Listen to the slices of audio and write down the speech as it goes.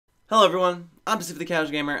Hello everyone, I'm Pacific the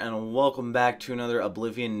Casual Gamer and welcome back to another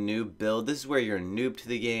Oblivion noob build. This is where you're a noob to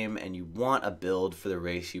the game and you want a build for the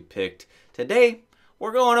race you picked. Today,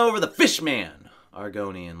 we're going over the Fishman,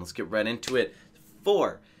 Argonian. Let's get right into it.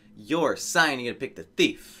 For your sign, you're going to pick the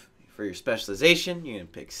Thief. For your specialization, you're going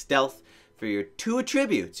to pick Stealth. For your two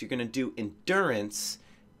attributes, you're going to do Endurance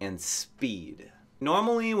and Speed.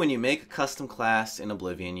 Normally, when you make a custom class in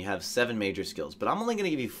Oblivion, you have 7 major skills, but I'm only going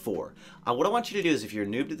to give you 4. What I want you to do is, if you're a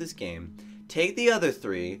noob to this game, take the other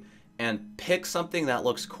 3 and pick something that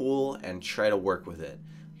looks cool and try to work with it.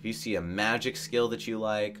 If you see a magic skill that you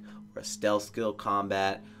like, or a stealth skill,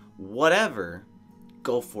 combat, whatever,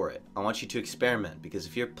 go for it. I want you to experiment, because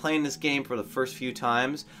if you're playing this game for the first few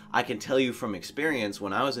times, I can tell you from experience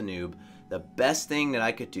when I was a noob, the best thing that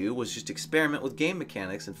I could do was just experiment with game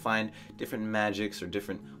mechanics and find different magics or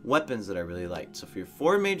different weapons that I really liked. So for your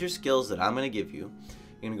 4 major skills that I'm going to give you,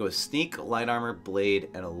 you're going to go with Sneak, Light Armor,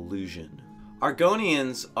 Blade, and Illusion.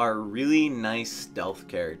 Argonians are really nice stealth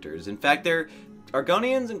characters. In fact,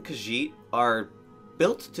 Argonians and Khajiit are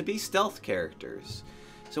built to be stealth characters.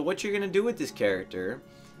 So what you're going to do with this character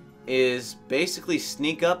is basically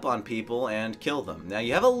sneak up on people and kill them. Now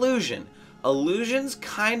you have Illusion. Illusion's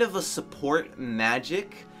kind of a support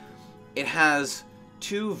magic. It has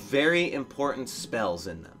 2 very important spells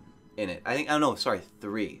in it. I think, oh no, sorry,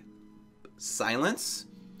 3. Silence,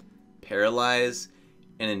 Paralyze,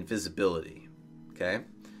 and Invisibility. Okay?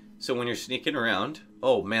 So when you're sneaking around,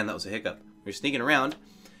 oh man, that was a hiccup. When you're sneaking around,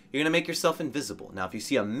 you're going to make yourself invisible. Now if you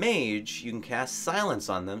see a mage, you can cast Silence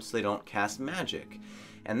on them so they don't cast magic.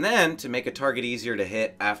 And then, to make a target easier to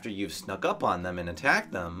hit after you've snuck up on them and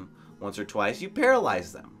attacked them, once or twice, you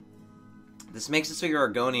paralyze them. This makes it so your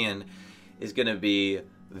Argonian is going to be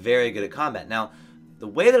very good at combat. Now, the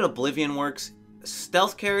way that Oblivion works,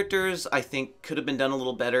 stealth characters, I think, could have been done a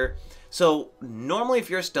little better. So, normally if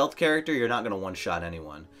you're a stealth character, you're not going to one-shot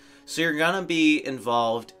anyone. So you're going to be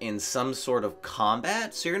involved in some sort of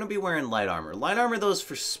combat, so you're going to be wearing light armor. Light armor, though, is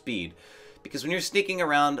for speed. Because when you're sneaking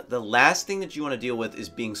around, the last thing that you want to deal with is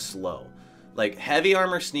being slow. Like, heavy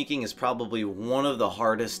armor sneaking is probably one of the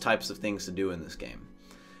hardest types of things to do in this game.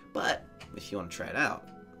 But, if you want to try it out,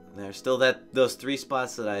 there's still those 3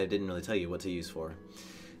 spots that I didn't really tell you what to use for.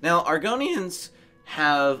 Now, Argonians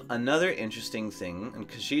have another interesting thing, and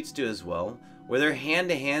Khajiits do as well, where their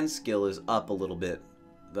hand-to-hand skill is up a little bit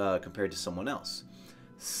compared to someone else.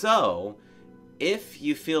 So, if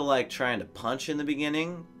you feel like trying to punch in the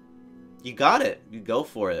beginning, you got it. You go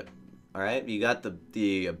for it. Alright? You got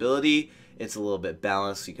the ability. It's a little bit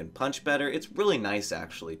balanced, so you can punch better. It's really nice,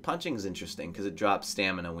 actually. Punching is interesting because it drops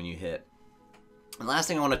stamina when you hit. And last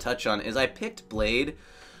thing I want to touch on is I picked Blade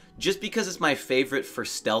just because it's my favorite for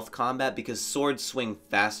stealth combat, because swords swing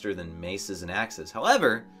faster than maces and axes.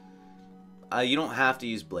 However, you don't have to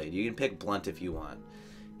use Blade. You can pick Blunt if you want.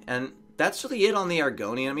 And that's really it on the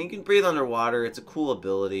Argonian. I mean, you can breathe underwater. It's a cool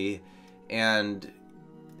ability. And,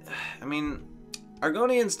 I mean,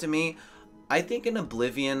 Argonians to me, I think in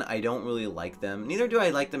Oblivion, I don't really like them. Neither do I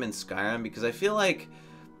like them in Skyrim, because I feel like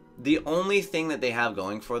the only thing that they have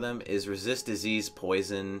going for them is resist disease,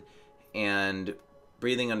 poison, and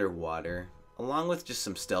breathing underwater, along with just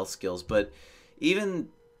some stealth skills. But even,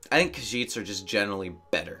 I think Khajiits are just generally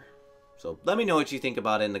better. So let me know what you think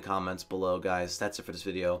about it in the comments below, guys. That's it for this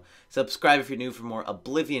video. Subscribe if you're new for more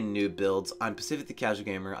Oblivion noob builds. I'm Pacific the Casual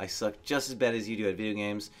Gamer. I suck just as bad as you do at video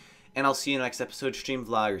games. And I'll see you in the next episode, stream,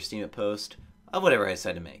 vlog, or Steam it post of whatever I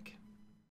decide to make.